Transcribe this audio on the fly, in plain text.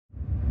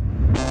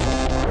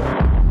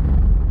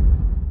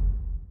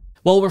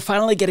Well, we're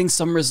finally getting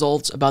some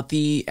results about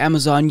the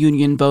Amazon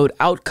union vote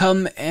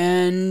outcome,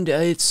 and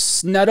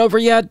it's not over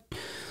yet,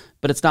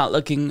 but it's not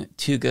looking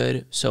too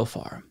good so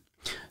far.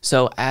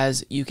 So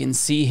as you can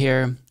see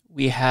here,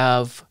 we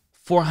have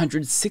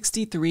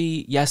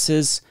 463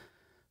 yeses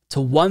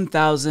to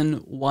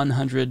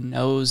 1,100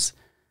 no's.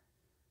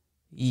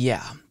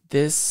 Yeah,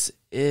 this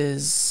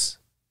is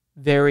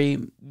very,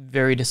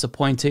 very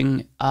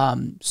disappointing.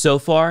 So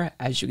far,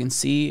 as you can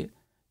see,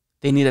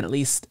 they need at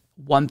least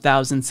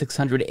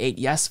 1,608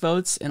 yes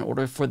votes in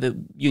order for the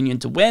union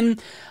to win.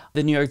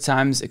 The New York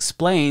Times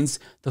explains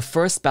the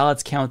first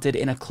ballots counted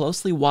in a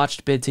closely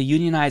watched bid to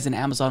unionize an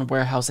Amazon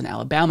warehouse in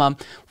Alabama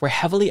were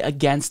heavily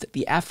against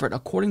the effort,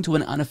 according to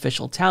an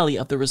unofficial tally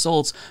of the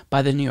results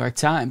by the New York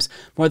Times.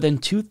 More than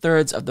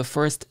 2/3 of the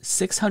first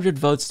 600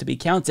 votes to be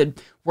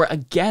counted were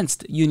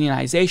against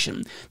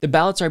unionization. The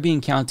ballots are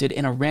being counted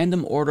in a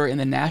random order in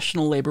the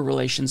National Labor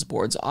Relations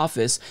Board's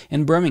office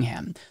in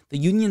Birmingham. The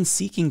union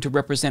seeking to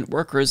represent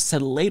workers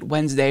said late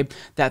Wednesday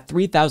that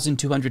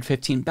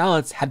 3,215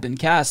 ballots had been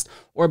cast,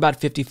 or about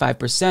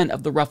 55%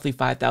 of the roughly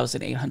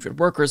 5,800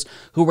 workers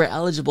who were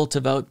eligible to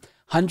vote.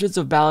 Hundreds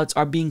of ballots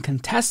are being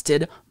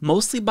contested,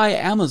 mostly by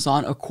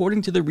Amazon,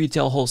 according to the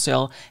Retail,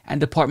 Wholesale,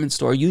 and Department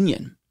Store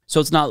Union. So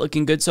it's not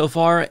looking good so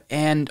far,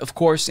 and of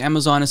course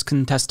Amazon is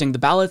contesting the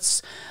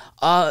ballots,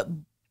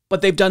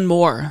 but they've done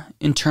more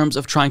in terms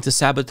of trying to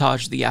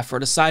sabotage the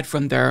effort, aside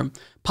from their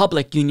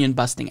public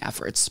union-busting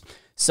efforts.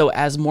 So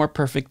as More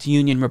Perfect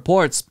Union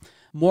reports,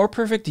 More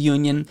Perfect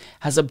Union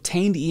has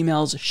obtained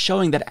emails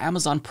showing that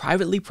Amazon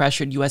privately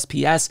pressured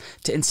USPS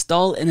to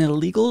install an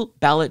illegal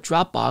ballot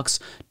drop box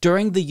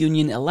during the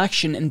union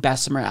election in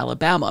Bessemer,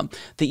 Alabama.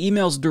 The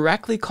emails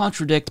directly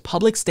contradict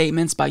public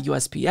statements by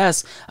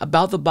USPS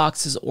about the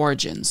box's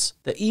origins.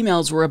 The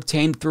emails were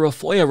obtained through a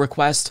FOIA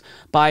request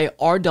by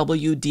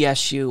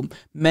RWDSU.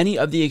 Many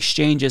of the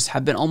exchanges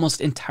have been almost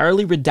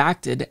entirely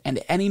redacted, and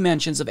any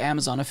mentions of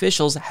Amazon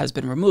officials has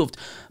been removed.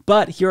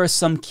 But here are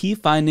some key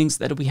findings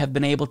that we have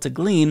been able to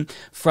glean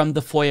from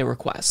the FOIA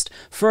request.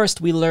 First,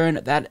 we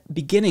learn that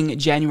beginning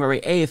January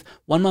 8th,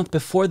 1 month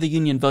before the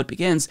union vote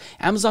begins,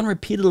 Amazon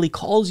repeatedly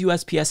calls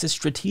USPS's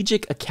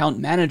strategic account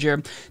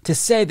manager to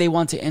say they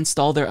want to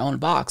install their own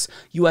box.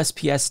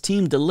 USPS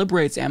team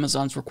deliberates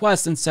Amazon's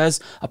request and says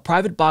a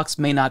private box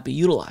may not be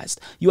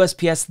utilized.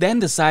 USPS then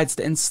decides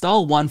to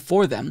install one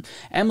for them.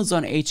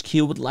 Amazon HQ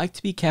would like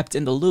to be kept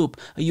in the loop,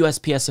 a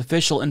USPS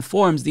official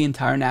informs the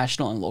entire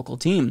national and local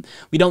team.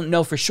 We don't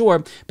know for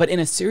sure, but in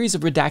a series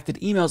of redacted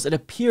emails, it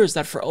appears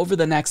that for over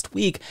the next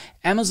week,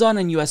 Amazon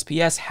and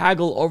USPS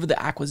haggle over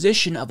the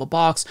acquisition of a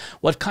box,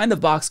 what kind of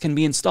box can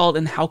be installed,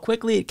 and how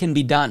quickly it can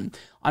be done.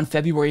 On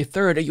February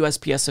 3rd, a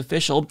USPS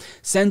official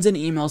sends an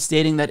email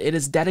stating that it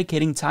is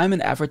dedicating time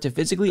and effort to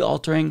physically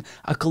altering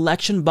a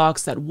collection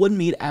box that would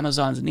meet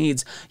Amazon's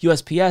needs.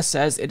 USPS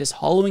says it is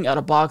hollowing out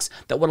a box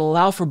that would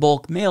allow for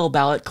bulk mail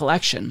ballot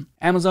collection.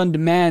 Amazon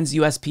demands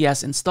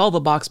USPS install the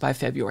box by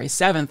February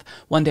 7th,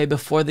 one day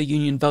before the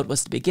union vote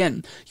was to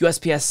begin.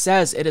 USPS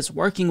says it is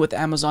working with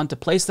Amazon to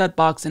place that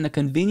box in a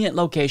convenient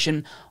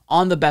location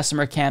on the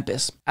Bessemer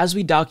campus. As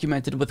we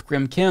documented with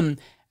Grim Kim,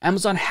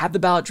 Amazon had the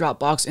ballot drop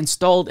box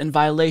installed in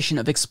violation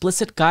of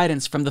explicit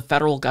guidance from the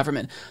federal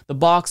government. The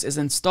box is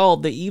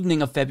installed the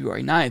evening of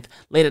February 9th,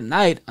 late at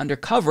night, under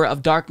cover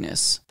of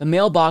darkness. The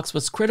mailbox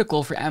was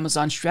critical for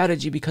Amazon's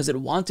strategy because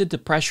it wanted to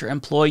pressure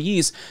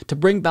employees to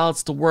bring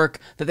ballots to work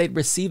that they'd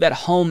receive at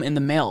home in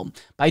the mail.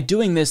 By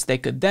doing this, they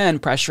could then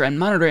pressure and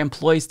monitor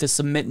employees to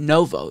submit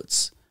no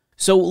votes.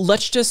 So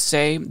let's just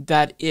say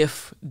that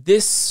if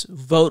this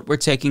vote were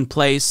taking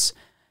place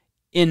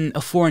in a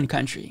foreign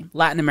country,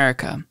 Latin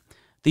America,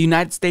 the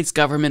United States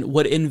government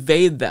would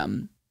invade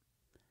them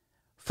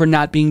for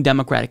not being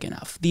democratic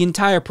enough. The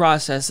entire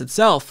process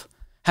itself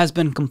has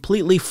been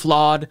completely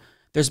flawed.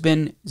 There's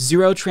been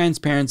zero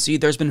transparency.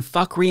 There's been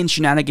fuckery and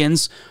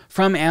shenanigans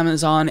from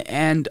Amazon.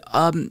 And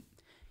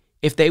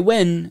if they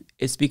win,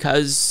 it's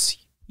because,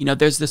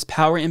 there's this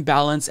power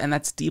imbalance, and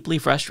that's deeply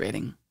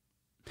frustrating.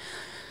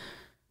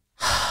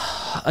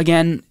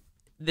 Again,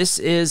 this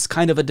is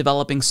kind of a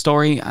developing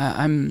story.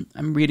 I'm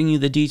reading you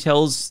the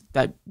details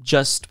that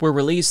just were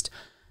released.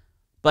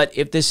 But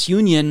if this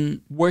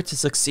union were to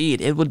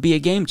succeed, it would be a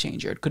game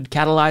changer. It could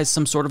catalyze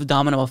some sort of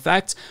domino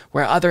effect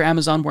where other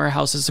Amazon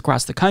warehouses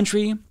across the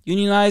country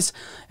unionize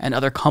and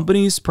other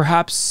companies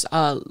perhaps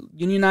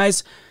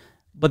unionize.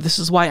 But this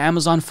is why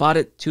Amazon fought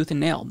it tooth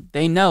and nail.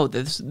 They know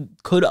that this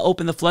could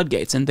open the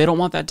floodgates, and they don't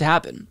want that to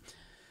happen.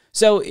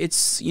 So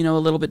it's, a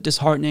little bit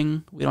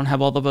disheartening. We don't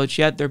have all the votes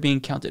yet. They're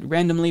being counted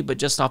randomly, but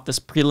just off this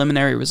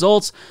preliminary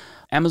results,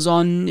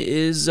 Amazon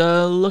is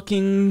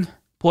looking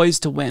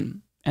poised to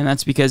win. And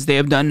that's because they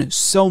have done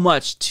so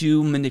much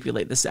to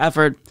manipulate this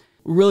effort.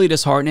 Really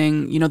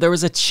disheartening. There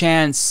was a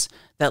chance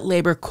that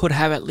labor could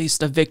have at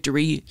least a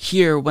victory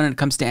here when it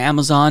comes to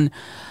Amazon,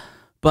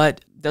 but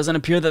doesn't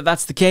appear that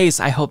that's the case.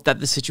 I hope that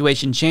the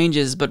situation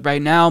changes, but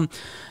right now,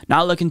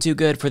 not looking too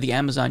good for the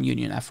Amazon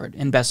union effort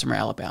in Bessemer,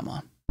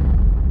 Alabama.